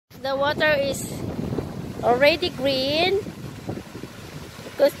The water is already green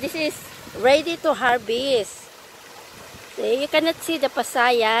because this is ready to harvest. So you cannot see the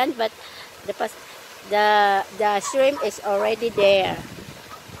pasayan, but the shrimp is already there.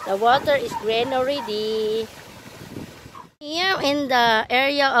 The water is green already. Here in the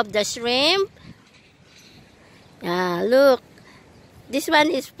area of the shrimp, look, this one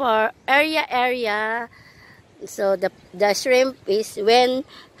is for area. So the shrimp is when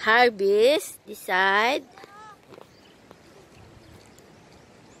harvest this side.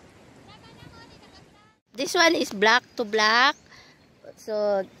 This one is black to black.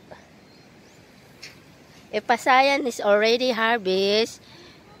 So if pasayan is already harvest,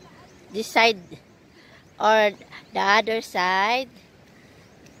 this side or the other side.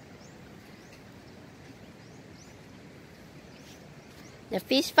 The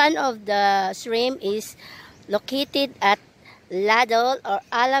fish pond of the shrimp is located at Ladol or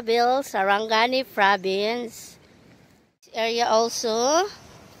Alabel, Saranggani province. This area also.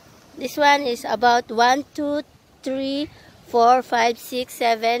 This one is about 1, 2, 3, 4, 5, 6,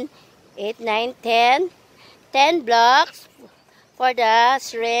 7, 8, 9, 10. 10 blocks for the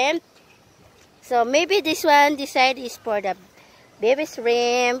shrimp. So maybe this side is for the baby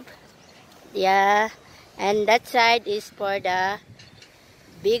shrimp. Yeah. And that side is for the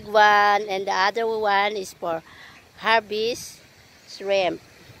big one, and the other one is for harvest shrimp.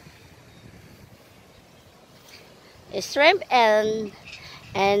 Shrimp and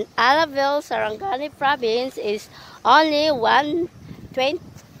alabel Saranggani province is only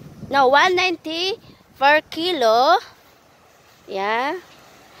 190 per kilo. Yeah,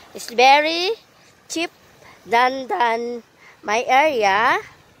 it's very cheap than my area.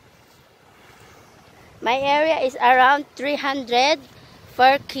 My area is around 300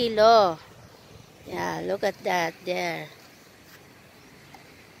 per kilo. Yeah, look at that there.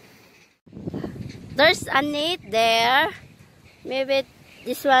 There's a net there. Maybe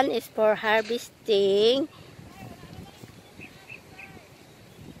this one is for harvesting.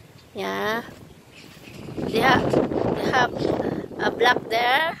 Yeah. They have a block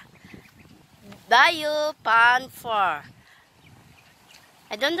there. Bayou Pond 4.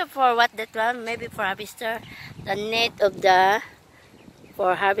 I don't know for what that one. Maybe for harvester. The net of the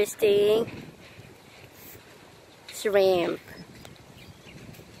for harvesting shrimp.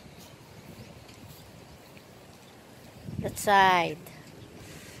 That side.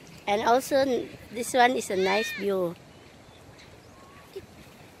 And also this one is a nice view.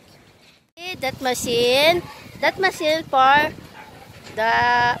 That machine for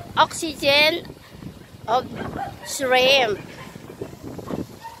the oxygen of shrimp.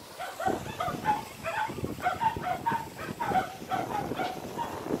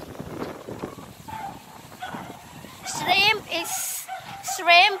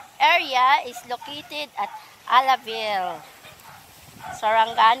 Shrimp area is located at Alabel,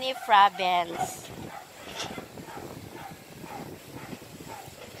 Saranggani province.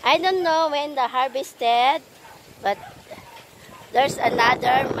 I don't know when the harvested, but there's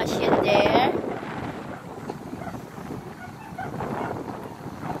another machine there.